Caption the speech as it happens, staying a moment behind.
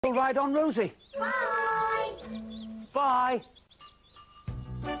We'll ride on, Rosie. Bye. Bye.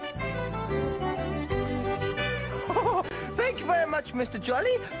 Thank you very much, Mr.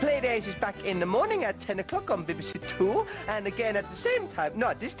 Jolly. Playdays is back in the morning at 10 o'clock on BBC 2, and again at the same time,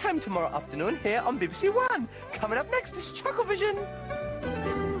 no, this time tomorrow afternoon here on BBC 1. Coming up next is Chucklevision.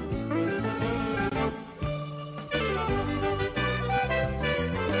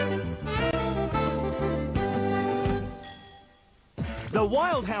 The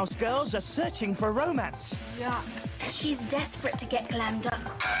Wild House girls are searching for romance. Yuck. She's desperate to get glammed up.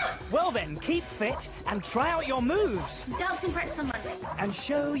 Well then, keep fit and try out your moves. Dancing Press on Monday. And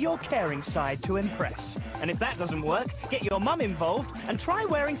show your caring side to impress. And if that doesn't work, get your mum involved and try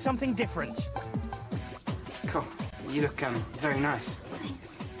wearing something different. Cool. You look, very nice.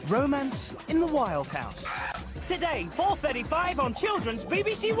 Thanks. Romance in the Wild House. Today, 4:35 on Children's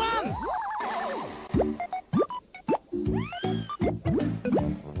BBC 1.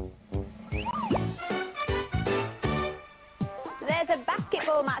 There's a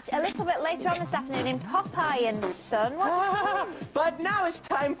basketball match a little bit later on this afternoon in Popeye and Son. But now it's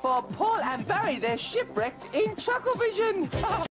time for Paul and Barry. They're shipwrecked in Chucklevision.